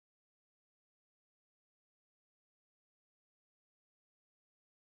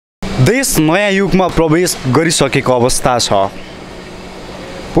देश नयाँ युगमा प्रवेश गरिसकेको अवस्था छ।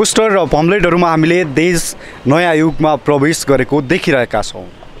 पोस्टर र पम्पलेटहरूमा हामीले देश नयाँ युगमा प्रवेश गरेको देखिरहेका छौँ।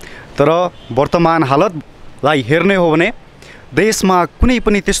 तर वर्तमान हालतलाई हेर्ने हो भने देशमा कुनै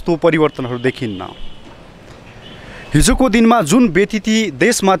पनि त्यस्तो परिवर्तनहरू देखिन्न। हिजोको दिनमा जुन व्यतिथि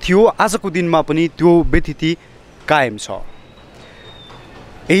देशमा थियो, आजको दिनमा पनि त्यो व्यतिथि कायम छ।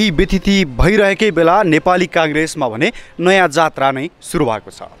 यही व्यतिथि भइरहेकै बेला नेपाली काङ्ग्रेसमा भने नयाँ जात्रा नै सुरु भएको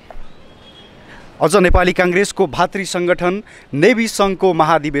छ। अझ नेपाली काङ्ग्रेसको भातृ सङ्गठन नेभी सङ्घको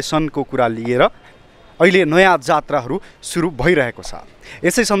महाधिवेशनको कुरा लिएर अहिले नयाँ जात्राहरू सुरु भइरहेको छ।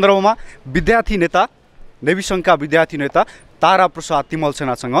 यसै सन्दर्भमा विद्यार्थी नेता नेभी सङ्घका विद्यार्थी नेता तारा प्रसाद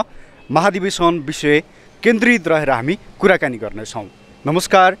तिमलसेनासँग महाधिवेशन विषय केन्द्रित रहेर हामी कुराकानी गर्नेछौँ।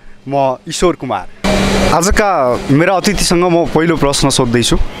 नमस्कार, म ईश्वर कुमार। आजका मेरा अतिथिसँग म पहिलो प्रश्न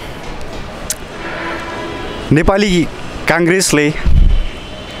सोध्दैछु। नेपाली काङ्ग्रेसले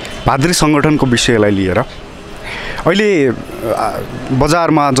भातृ सङ्गठनको विषयलाई लिएर अहिले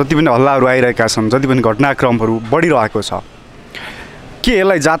बजारमा जति पनि हल्लाहरू आइरहेका छन्, जति पनि घटनाक्रमहरू बढिरहेको छ, के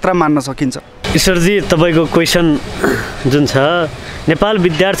यसलाई जात्रा मान्न सकिन्छ? ईश्वरजी, तपाईँको क्वेसन जुन छ, नेपाल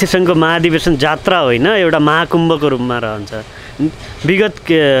विद्यार्थी सङ्घको महाधिवेशन जात्रा होइन, एउटा महाकुम्भको रूपमा रहन्छ। विगत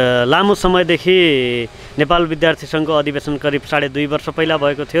लामो समयदेखि नेपाल विद्यार्थी सङ्घको अधिवेशन करिब 2.5 वर्ष पहिला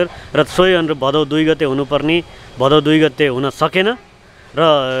भएको थियो र सोही अनुरूप भदौ 2 गते हुनुपर्ने भदौ 2 गते हुन सकेन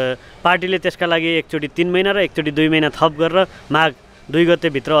र पार्टीले त्यसका लागि एकचोटि 3 महिना र एकचोटि 2 महिना थप गरेर माघ 2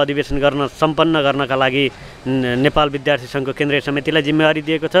 गतेभित्र अधिवेशन सम्पन्न गर्नका लागि नेपाल विद्यार्थी सङ्घको केन्द्रीय समितिलाई जिम्मेवारी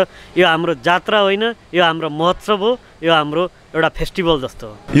दिएको छ। यो हाम्रो जात्रा होइन, यो हाम्रो महोत्सव हो, यो हाम्रो एउटा फेस्टिभल जस्तो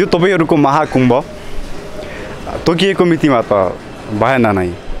हो। यो तपाईँहरूको महाकुम्भ तोकिएको मितिमा त भएन नै,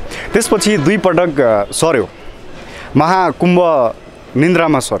 त्यसपछि 2 पटक सर्यो, महाकुम्भ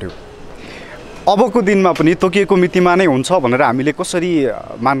निन्द्रामा सर्यो। अबको दिनमा पनि तोकिएको मितिमा नै हुन्छ भनेर हामीले कसरी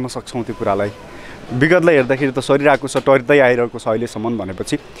मान्न सक्छौँ त्यो कुरालाई? विगतलाई हेर्दाखेरि त सरिरहेको छ, टर्दै आइरहेको छ अहिलेसम्म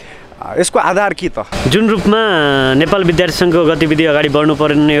भनेपछि यसको आधार के त? जुन रूपमा नेपाल विद्यार्थी सङ्घको गतिविधि अगाडि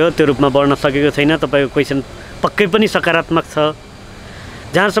बढ्नुपर्ने हो त्यो रूपमा बढ्न सकेको छैन। तपाईँको क्वेसन पक्कै पनि सकारात्मक छ।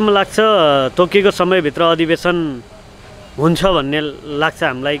 जहाँसम्म लाग्छ तोकिएको समयभित्र अधिवेशन हुन्छ भन्ने लाग्छ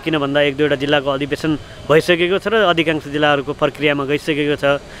हामीलाई, किन भन्दा 1-2वटा जिल्लाको अधिवेशन भइसकेको छ र अधिकांश जिल्लाहरूको प्रक्रियामा गइसकेको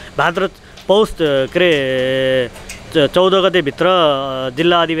छ। भाद्र पौष 14 गतेभित्र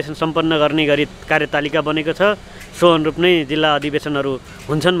जिल्ला अधिवेशन सम्पन्न गर्ने गरी कार्यतालिका बनेको छ। सो अनुरूप नै जिल्ला अधिवेशनहरू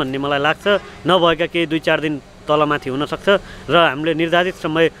हुन्छन् भन्ने मलाई लाग्छ। नभएका केही 2-4 दिन तलमाथि हुनसक्छ र हामीले निर्धारित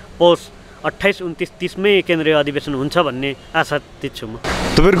समय पौष 28, 29, 30 मै केन्द्रीय अधिवेशन हुन्छ भन्ने आशातीत छु म।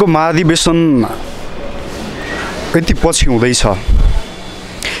 तपाईँहरूको महाधिवेशन यति पछि हुँदैछ,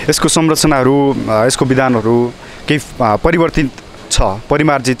 यसको संरचनाहरू, यसको विधानहरू केही परिवर्तित छ,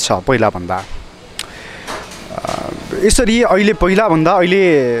 परिमार्जित छ पहिलाभन्दा। यसरी अहिले पहिलाभन्दा अहिले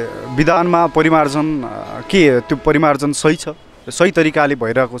विधानमा परिमार्जन के त्यो परिमार्जन सही छ, सही तरिकाले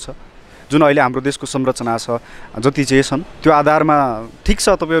भइरहेको छ? जुन अहिले हाम्रो देशको संरचना छ, जति चाहिँ छन् त्यो आधारमा ठिक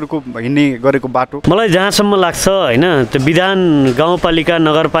छ तपाईँहरूको हिँड्ने गरेको बाटो? मलाई जहाँसम्म लाग्छ होइन, त्यो विधान गाउँपालिका,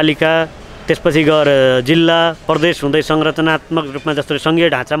 नगरपालिका, त्यसपछि गएर जिल्ला, प्रदेश हुँदै संरचनात्मक रूपमा जसरी सङ्घीय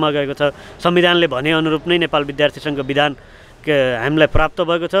ढाँचामा गएको छ, संविधानले भने अनुरूप नै नेपाल विद्यार्थी सङ्घको विधान हामीलाई प्राप्त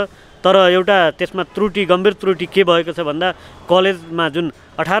भएको छ। तर एउटा त्यसमा त्रुटि, गम्भीर त्रुटि के भएको छ भन्दा कलेजमा जुन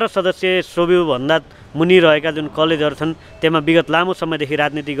 18 सदस्यीय सोभ्युभन्दा मुनि रहेका जुन कलेजहरू छन्, त्यसमा विगत लामो समयदेखि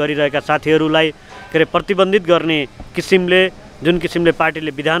राजनीति गरिरहेका साथीहरूलाई प्रतिबन्धित गर्ने किसिमले जुन किसिमले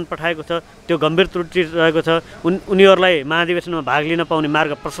पार्टीले विधान पठाएको छ, त्यो गम्भीर त्रुटि रहेको छ। उनीहरूलाई महाधिवेशनमा भाग लिन पाउने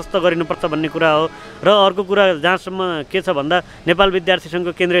मार्ग प्रशस्त गरिनुपर्छ भन्ने कुरा हो। र अर्को कुरा जहाँसम्म के छ भन्दा नेपाल विद्यार्थी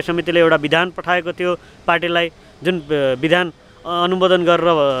सङ्घको केन्द्रीय समितिले एउटा विधान पठाएको थियो पार्टीलाई, जुन विधान अनुमोदन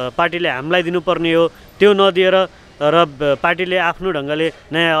गरेर पार्टीले हामीलाई दिनुपर्ने हो, त्यो नदिएर र पार्टीले आफ्नो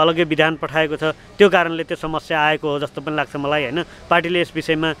ढङ्गले नयाँ अलग्गै विधान पठाएको छ। त्यो कारणले त्यो समस्या आएको हो जस्तो पनि लाग्छ मलाई होइन। पार्टीले यस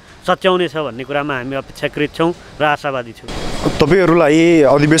विषयमा सच्याउने छ भन्ने कुरामा हामी अपेक्षाकृत छौँ र आशावादी छौँ। तपाईँहरूलाई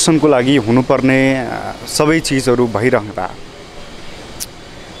अधिवेशनको लागि हुनुपर्ने सबै चिजहरू भइरहँदा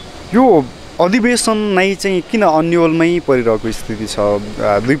यो अधिवेशन नै चाहिँ किन अन्यलमै परिरहेको स्थिति छ?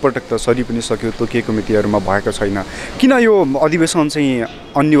 2 पटक त सरी पनि सक्यो, तोकिएको मितिहरूमा भएको छैन। किन यो अधिवेशन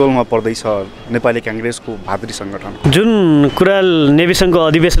चाहिँ अन्यलमा पर्दैछ नेपाली काङ्ग्रेसको भातृ सङ्गठन? जुन कुरा नेभी सङ्घको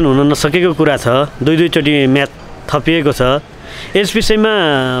अधिवेशन हुन नसकेको कुरा छ, 2 चोटि म्याच थपिएको छ, यस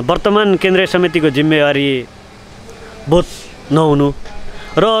विषयमा वर्तमान केन्द्रीय समितिको जिम्मेवारी बोध नहुनु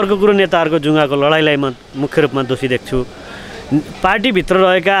र अर्को कुरो नेताहरूको जुङ्गाको लडाइँलाई म मुख्य रूपमा दोषी देख्छु। पार्टीभित्र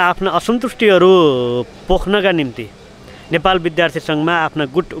रहेका आफ्ना असन्तुष्टिहरू पोख्नका निम्ति नेपाल विद्यार्थी सङ्घमा आफ्ना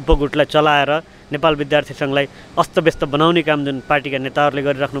गुट उपगुटलाई चलाएर नेपाल विद्यार्थी सङ्घलाई अस्तव्यस्त बनाउने काम जुन पार्टीका नेताहरूले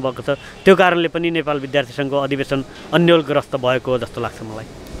गरिराख्नु भएको छ, त्यो कारणले पनि नेपाल विद्यार्थी सङ्घको अधिवेशन अन्यलग्रस्त भएको हो जस्तो लाग्छ मलाई।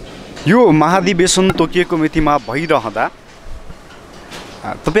 यो महाधिवेशन तोकिएको मितिमा भइरहँदा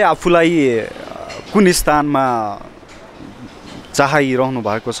तपाईँ आफूलाई कुन स्थानमा चाहिरहनु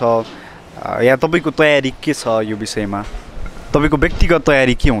भएको छ या तपाईँको तयारी के छ यो विषयमा तपाईँको व्यक्तिगत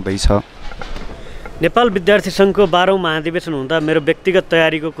तयारी के हुँदैछ? नेपाल विद्यार्थी सङ्घको 12औं महाधिवेशन हुँदा मेरो व्यक्तिगत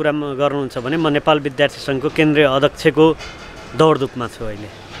तयारीको कुरा गर्नुहुन्छ भने म नेपाल विद्यार्थी सङ्घको केन्द्रीय अध्यक्षको दौडधुपमा छु। अहिले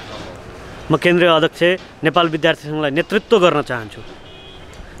म केन्द्रीय अध्यक्ष नेपाल विद्यार्थी सङ्घलाई नेतृत्व गर्न चाहन्छु।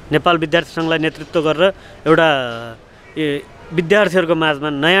 नेपाल विद्यार्थी सङ्घलाई नेतृत्व गरेर एउटा विद्यार्थीहरूको माझमा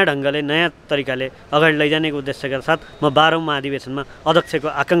नयाँ ढङ्गले नयाँ तरिकाले अगाडि लैजानेको उद्देश्यका साथ म 12औं महाधिवेशनमा अध्यक्षको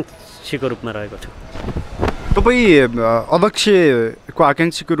आकाङ्क्षीको रूपमा रहेको छु। तपाईँ अध्यक्षको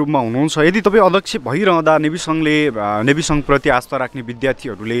आकाङ्क्षीको रूपमा हुनुहुन्छ। यदि तपाईँ अध्यक्ष भइरहँदा नेभी सङ्घप्रति आस्था राख्ने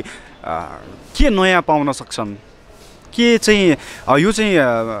विद्यार्थीहरूले के नयाँ पाउन सक्छन्? के चाहिँ यो चाहिँ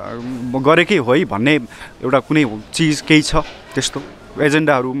गरेकै हो है भन्ने एउटा कुनै चिज केही छ? त्यस्तो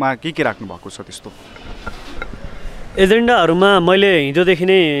एजेन्डाहरूमा के राख्नु भएको छ? त्यस्तो एजेन्डाहरूमा मैले हिजोदेखि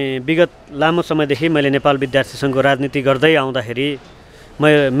नै विगत लामो समयदेखि मैले नेपाल विद्यार्थी सङ्घको राजनीति गर्दै आउँदाखेरि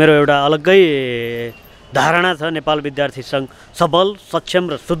मेरो एउटा अलग्गै धारणा छ। नेपाल विद्यार्थी सङ्घ सबल, सक्षम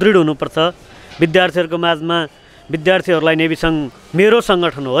र सुदृढ हुनुपर्छ। विद्यार्थीहरूको माझमा विद्यार्थीहरूलाई नेभी सङ्घ मेरो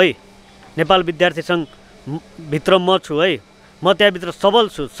सङ्गठन हो है, नेपाल विद्यार्थी सङ्घ भित्र म छु है, म त्यहाँभित्र सबल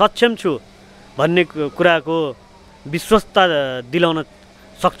छु, सक्षम छु भन्ने कुराको विश्वस्तता दिलाउन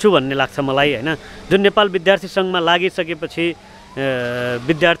सक्छु भन्ने लाग्छ मलाई होइन। जुन नेपाल विद्यार्थी सङ्घमा लागिसकेपछि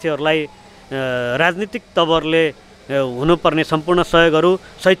विद्यार्थीहरूलाई राजनीतिक तवरले हुनुपर्ने सम्पूर्ण सहयोगहरू,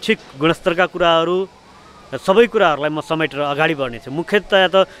 शैक्षिक गुणस्तरका कुराहरू, सबै कुराहरूलाई म समेटेर अगाडि बढ्नेछु। मुख्यतया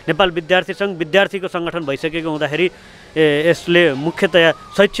त नेपाल विद्यार्थी सङ्घ विद्यार्थीको सङ्गठन भइसकेको हुँदाखेरि यसले मुख्यतया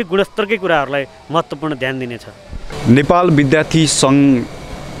शैक्षिक गुणस्तरकै कुराहरूलाई महत्त्वपूर्ण ध्यान दिनेछ। नेपाल विद्यार्थी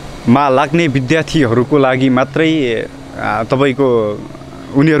सङ्घमा लाग्ने विद्यार्थीहरूको लागि मात्रै तपाईँको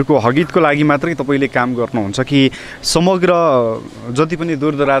उनीहरूको हकितको लागि मात्रै तपाईँले काम गर्नुहुन्छ कि समग्र जति पनि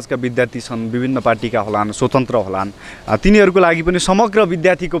दूरदराजका विद्यार्थी छन्, विभिन्न पार्टीका होलान्, स्वतन्त्र होलान्, तिनीहरूको लागि पनि समग्र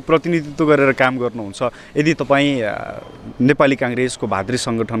विद्यार्थीको प्रतिनिधित्व गरेर काम गर्नुहुन्छ? यदि तपाईँ नेपाली काङ्ग्रेसको भातृ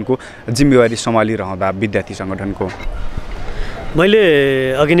सङ्गठनको जिम्मेवारी सम्हालिरहँदा विद्यार्थी सङ्गठनको,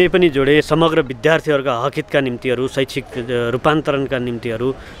 मैले अघि नै पनि जोडेँ, समग्र विद्यार्थीहरूका हकितका निम्तिहरू, शैक्षिक रूपान्तरणका निम्तिहरू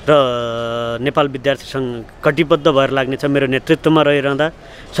र नेपाल विद्यार्थी सङ्घ कटिबद्ध भएर लाग्नेछ। मेरो नेतृत्वमा रहिरहँदा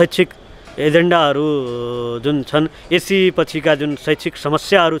शैक्षिक एजेन्डाहरू जुन छन्, एसी पछिका जुन शैक्षिक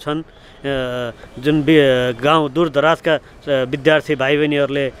समस्याहरू छन्, जुन गाउँ दूरदराजका विद्यार्थी भाइ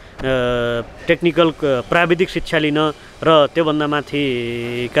बहिनीहरूले टेक्निकल प्राविधिक शिक्षा लिन र त्योभन्दा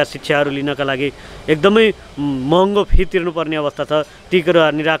माथिका शिक्षाहरू लिनका लागि एकदमै महँगो फी तिर्नुपर्ने अवस्था छ। ती कुरा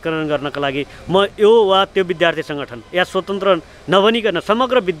निराकरण गर्नका लागि म यो वा त्यो विद्यार्थी सङ्गठन या स्वतन्त्र नबनिकन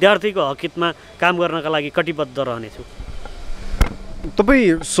समग्र विद्यार्थीको हकितमा काम गर्नका लागि कटिबद्ध रहनेछु।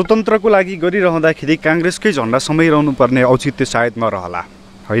 तपाईँ स्वतन्त्रको लागि गरिरहँदाखेरि काङ्ग्रेसकै झन्डा समाइरहनु पर्ने औचित्य सायद नरहला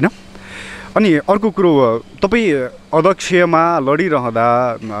होइन? अनि अर्को कुरो, तपाईँ अध्यक्षमा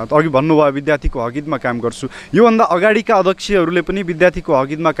लडिरहँदा अघि भन्नुभयो विद्यार्थीको हकितमा काम गर्छु, योभन्दा अगाडिका अध्यक्षहरूले पनि विद्यार्थीको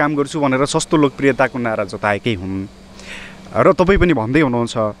हकितमा काम गर्छु भनेर सस्तो लोकप्रियताको नारा जताएकै हुन् र तपाईँ पनि भन्दै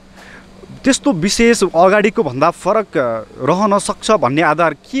हुनुहुन्छ। त्यस्तो विशेष अगाडिको भन्दा फरक रहन सक्छ भन्ने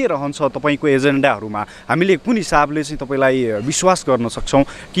आधार के रहन्छ तपाईँको एजेन्डाहरूमा? हामीले कुन हिसाबले चाहिँ तपाईँलाई विश्वास गर्न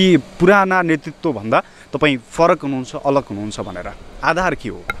सक्छौँ कि पुराना नेतृत्वभन्दा तपाईँ फरक हुनुहुन्छ, अलग हुनुहुन्छ भनेर? आधार के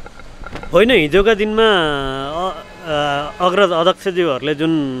हो? होइन, हिजोका दिनमा अग्रज अध्यक्षज्यूहरूले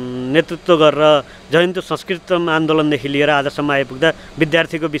जुन नेतृत्व गरेर जयन्तु संस्कृतम आन्दोलनदेखि लिएर आजसम्म आइपुग्दा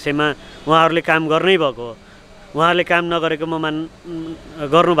विद्यार्थीको विषयमा उहाँहरूले काम गर्नै भएको हो। उहाँहरूले काम नगरेको म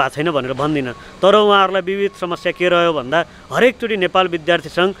गर्नु भएको छैन भनेर भन्दिनँ, तर उहाँहरूलाई विविध समस्या के रह्यो भन्दा हरेकचोटि नेपाल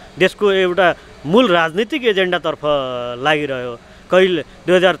विद्यार्थी सङ्घ देशको एउटा मूल राजनीतिक एजेन्डातर्फ लागिरह्यो। कहिले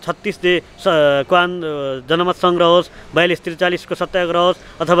 2036 को जनमत सङ्ग्रह होस्, 42-43 को सत्याग्रह होस्,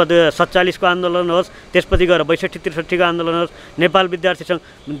 अथवा 47 को आन्दोलन होस्, त्यसपछि गएर 62-63 को आन्दोलन होस्, नेपाल विद्यार्थी सङ्घ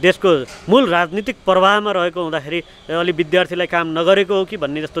देशको मूल राजनीतिक प्रवाहमा रहेको हुँदाखेरि अलि विद्यार्थीलाई काम नगरेको हो कि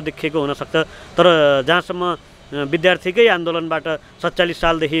भन्ने जस्तो देखिएको हुनसक्छ। तर जहाँसम्म विद्यार्थीकै आन्दोलनबाट 47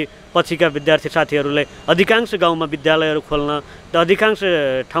 सालदेखि पछिका विद्यार्थी साथीहरूले अधिकांश गाउँमा विद्यालयहरू खोल्न र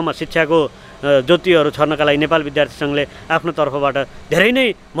अधिकांश ठाउँमा शिक्षाको ज्योतिहरू छर्नका लागि नेपाल विद्यार्थी सङ्घले आफ्नो तर्फबाट धेरै नै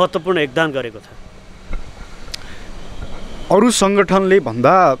महत्त्वपूर्ण योगदान गरेको छ। अरू सङ्गठनले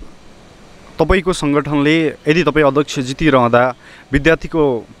भन्दा तपाईँको सङ्गठनले यदि तपाईँ अध्यक्ष जितिरहँदा विद्यार्थीको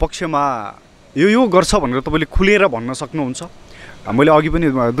पक्षमा यो गर्छ भनेर तपाईँले खुलेर भन्न सक्नुहुन्छ? मैले अघि पनि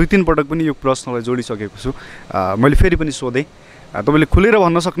 2-3 पटक पनि यो प्रश्नलाई जोडिसकेको छु, मैले फेरि पनि सोधेँ। तपाईँले खुलेर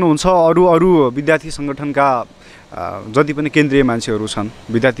भन्न सक्नुहुन्छ अरू अरू विद्यार्थी सङ्गठनका जति पनि केन्द्रीय मान्छेहरू छन्,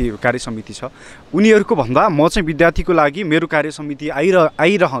 विद्यार्थी कार्य समिति छ, उनीहरूको भन्दा म चाहिँ विद्यार्थीको लागि मेरो कार्य समिति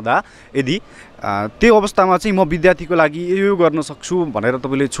आइरहँदा यदि त्यो अवस्थामा चाहिँ म विद्यार्थीको लागि यो गर्न सक्छु भनेर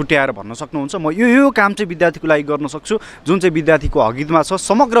तपाईँले छुट्याएर भन्न सक्नुहुन्छ, म यो काम चाहिँ विद्यार्थीको लागि गर्न सक्छु जुन चाहिँ विद्यार्थीको हकहितमा छ,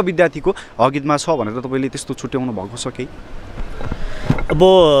 समग्र विद्यार्थीको हकहितमा छ भनेर तपाईँले त्यस्तो छुट्याउनु भएको छ कि? अब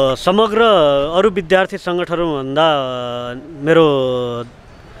समग्र अरू विद्यार्थी सङ्गठनहरूभन्दा मेरो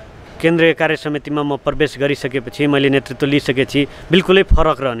केन्द्रीय कार्य समितिमा म प्रवेश गरिसकेपछि, मैले नेतृत्व लिइसकेपछि बिल्कुलै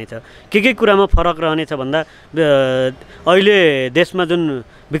फरक रहनेछ। के कुरामा फरक रहनेछ भन्दा अहिले देशमा जुन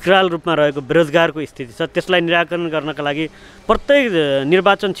विकराल रूपमा रहेको बेरोजगारको स्थिति छ त्यसलाई निराकरण गर्नका लागि प्रत्येक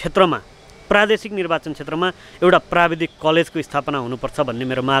निर्वाचन क्षेत्रमा, प्रादेशिक निर्वाचन क्षेत्रमा एउटा प्राविधिक कलेजको स्थापना हुनुपर्छ भन्ने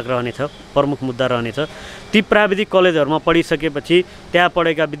मेरो माग रहनेछ, प्रमुख मुद्दा रहनेछ। ती प्राविधिक कलेजहरूमा पढिसकेपछि त्यहाँ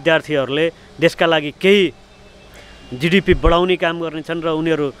पढेका विद्यार्थीहरूले देशका लागि केही जिडिपी बढाउने काम गर्नेछन् र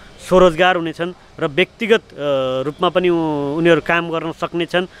उनीहरू स्वरोजगार हुनेछन् र व्यक्तिगत रूपमा पनि उनीहरू काम गर्न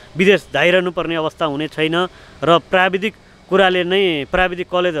सक्नेछन्, विदेश धाइरहनुपर्ने अवस्था हुने छैन र प्राविधिक कुराले नै, प्राविधिक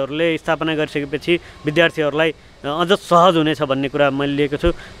कलेजहरूले स्थापना गरिसकेपछि विद्यार्थीहरूलाई अझ सहज हुनेछ भन्ने कुरा मैले लिएको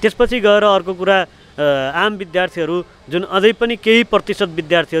छु। त्यसपछि गएर अर्को कुरा, आम विद्यार्थीहरू जुन अझै पनि केही प्रतिशत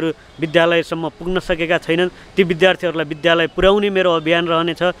विद्यार्थीहरू विद्यालयसम्म पुग्न सकेका छैनन्, ती विद्यार्थीहरूलाई विद्यालय पुर्याउने मेरो अभियान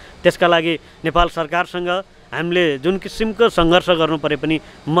रहनेछ। त्यसका लागि नेपाल सरकारसँग हामीले जुन किसिमको सङ्घर्ष गर्नु परे पनि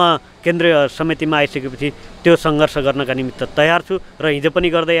म केन्द्रीय समितिमा आइसकेपछि त्यो सङ्घर्ष गर्नका निमित्त तयार छु र हिजो पनि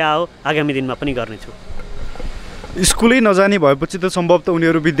गर्दै आयो, आगामी दिनमा पनि गर्नेछु। स्कुलै नजाने भएपछि त सम्भवतः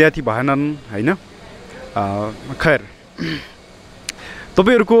उनीहरू विद्यार्थी भएनन् होइन? खैर,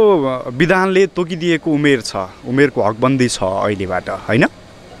 तपाईँहरूको विधानले तोकिदिएको उमेर छ, उमेरको हकबन्दी छ अहिलेबाट होइन?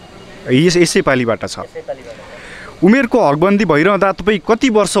 यसै पालिबाट छ। उमेरको हकबन्दी भइरहँदा तपाईँ कति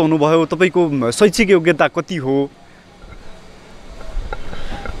वर्ष हुनुभयो? तपाईँको शैक्षिक योग्यता कति हो?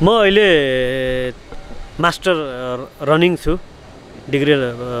 म अहिले मास्टर रनिङ छु, डिग्री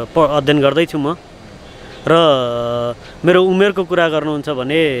अध्ययन गर्दैछु म। र मेरो उमेरको कुरा गर्नुहुन्छ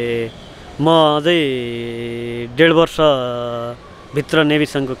भने म अझै 1.5 वर्षभित्र नेभी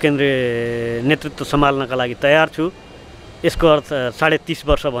सङ्घको केन्द्रीय नेतृत्व सम्हाल्नका लागि तयार छु। यसको अर्थ 30.5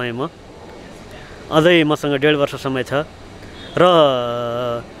 वर्ष भएँ म, अझै मसँग 1.5 वर्ष समय छ। र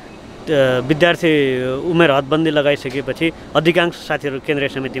विद्यार्थी उमेर हदबन्दी लगाइसकेपछि अधिकांश साथीहरू केन्द्रीय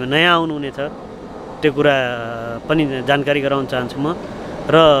समितिमा नयाँ आउनुहुनेछ, त्यो कुरा पनि जानकारी गराउन चाहन्छु म।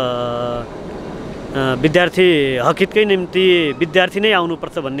 र विद्यार्थी हकहितकै निम्ति विद्यार्थी नै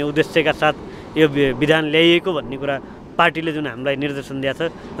आउनुपर्छ भन्ने उद्देश्यका साथ यो विधान ल्याइएको भन्ने कुरा पार्टीले जुन हामीलाई निर्देशन दिएको छ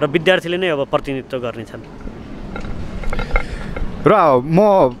र विद्यार्थीले नै अब प्रतिनिधित्व गर्नेछन्। र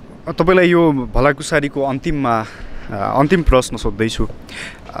म तपाईँलाई यो भलाकुसारीको अन्तिम प्रश्न सोध्दैछु।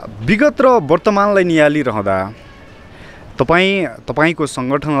 विगत र वर्तमानलाई नियालिरहँदा तपाईँको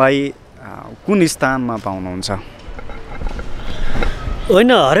सङ्गठनलाई कुन स्थानमा पाउनुहुन्छ? होइन,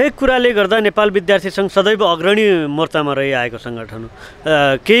 हरेक कुराले गर्दा नेपाल विद्यार्थी सङ्घ सदैव अग्रणी मोर्चामा रहिआएको सङ्गठन हो।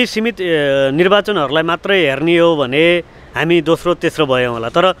 केही सीमित निर्वाचनहरूलाई मात्रै हेर्ने हो भने हामी दोस्रो तेस्रो भयौँ होला,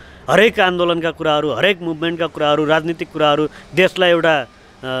 तर हरेक आन्दोलनका कुराहरू, हरेक मुभमेन्टका कुराहरू, राजनीतिक कुराहरू, देशलाई एउटा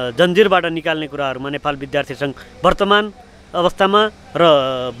जन्जिरबाट निकाल्ने कुराहरूमा नेपाल विद्यार्थी सङ्घ वर्तमान अवस्थामा र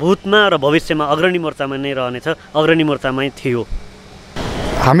भूतमा र भविष्यमा अग्रणी मोर्चामा नै रहनेछ, अग्रणी मोर्चामै थियो।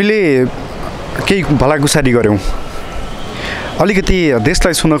 हामीले केही भलाकुसारी गऱ्यौँ, अलिकति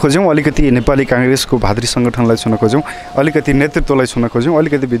देशलाई छुन खोज्यौँ, अलिकति नेपाली काङ्ग्रेसको भातृ सङ्गठनलाई छुन खोज्यौँ, अलिकति नेतृत्वलाई छुन खोज्यौँ,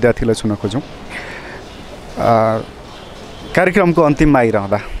 अलिकति विद्यार्थीलाई छुन खोज्यौँ। कार्यक्रमको अन्तिममा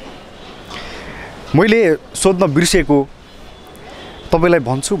आइरहँदा मैले सोध्न बिर्सेको, तपाईँलाई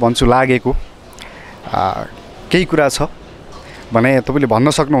भन्छु लागेको केही कुरा छ भने तपाईँले भन्न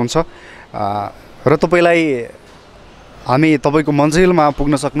सक्नुहुन्छ र तपाईँलाई हामी तपाईँको मन्जिलमा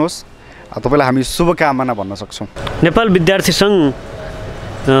पुग्न सक्नुहोस्, तपाईँलाई हामी शुभकामना भन्न सक्छौँ। नेपाल विद्यार्थी सङ्घ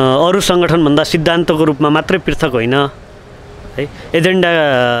अरू सङ्गठनभन्दा सिद्धान्तको रूपमा मात्रै पृथक होइन है, एजेन्डा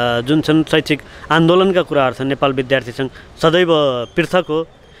जुन छन्, शैक्षिक आन्दोलनका कुराहरू छन्, नेपाल विद्यार्थी सङ्घ सदैव पृथक हो।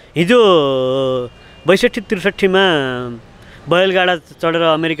 हिजो 62-63मा बैलगाडा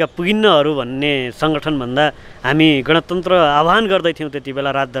चढेर अमेरिका पुगिन्नहरू भन्ने सङ्गठनभन्दा हामी गणतन्त्र आह्वान गर्दैथ्यौँ त्यति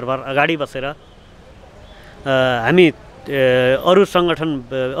बेला राजदरबार अगाडि बसेर। हामी अरू सङ्गठन,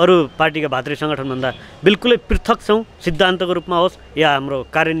 अरू पार्टीका भातृ सङ्गठनभन्दा बिल्कुलै पृथक छौँ, सिद्धान्तको रूपमा होस् या हाम्रो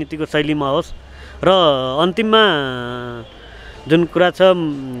कार्यनीतिको शैलीमा होस्। र अन्तिममा जुन कुरा छ,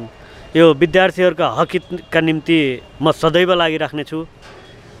 यो विद्यार्थीहरूका हकहितका निम्ति म सदैव लागिराख्नेछु।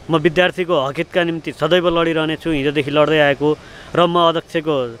 म विद्यार्थीको हकहितका निम्ति सदैव लडिरहनेछु, हिजोदेखि लड्दै आएको। र म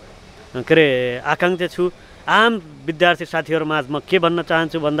अध्यक्षको आकाङ्क्षा छु। आम विद्यार्थी साथीहरू माझ म के भन्न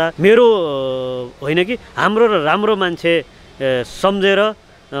चाहन्छु भन्दा, मेरो होइन कि हाम्रो र राम्रो मान्छे सम्झेर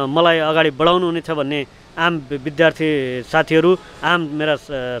मलाई अगाडि बढाउनुहुनेछ भन्ने आम विद्यार्थी साथीहरू, आम मेरा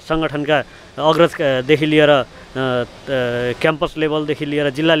सङ्गठनका अग्रजदेखि लिएर क्याम्पस लेभलदेखि लिएर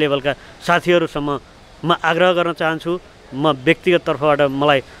जिल्ला लेभलका साथीहरूसम्म म आग्रह गर्न चाहन्छु। म व्यक्तिगत तर्फबाट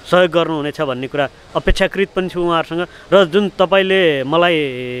मलाई सहयोग गर्नुहुनेछ भन्ने कुरा अपेक्षाकृत पनि छु उहाँहरूसँग। र जुन तपाईँले मलाई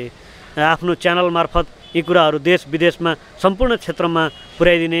आफ्नो च्यानल मार्फत यी कुराहरू देश विदेशमा सम्पूर्ण क्षेत्रमा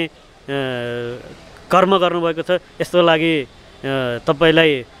पुर्याइदिने कर्म गर्नुभएको छ, यसको लागि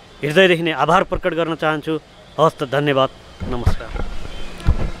तपाईँलाई हृदयदेखि नै आभार प्रकट गर्न चाहन्छु। हवस् त, धन्यवाद, नमस्कार।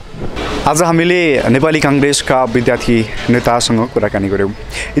 आज हामीले नेपाली काङ्ग्रेसका विद्यार्थी नेतासँग कुराकानी गऱ्यौँ।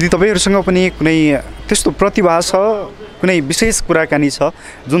 यदि तपाईँहरूसँग पनि कुनै त्यस्तो प्रतिभा छ, कुनै विशेष कुराकानी छ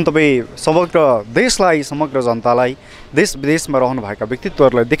जुन तपाईँ समग्र देशलाई, समग्र जनतालाई, देश विदेशमा रहनुभएका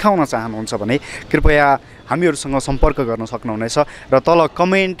व्यक्तित्वहरूलाई देखाउन चाहनुहुन्छ भने कृपया हामीहरूसँग सम्पर्क गर्न सक्नुहुनेछ र तल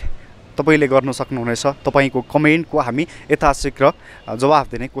कमेन्ट तपाईँले गर्न सक्नुहुनेछ। तपाईँको कमेन्टको हामी यथाशीघ्र जवाफ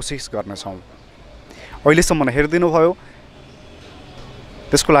दिने कोसिस गर्नेछौँ। अहिलेसम्म हेरिदिनु भयो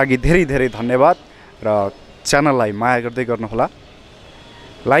त्यसको लागि धेरै धेरै धन्यवाद र च्यानललाई माया गर्दै गर्नुहोला।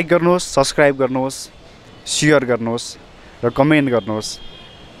 लाइक गर्नुहोस्, सब्सक्राइब गर्नुहोस्, सेयर गर्नुहोस् र कमेन्ट गर्नुहोस्।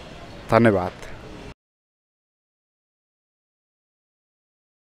 धन्यवाद।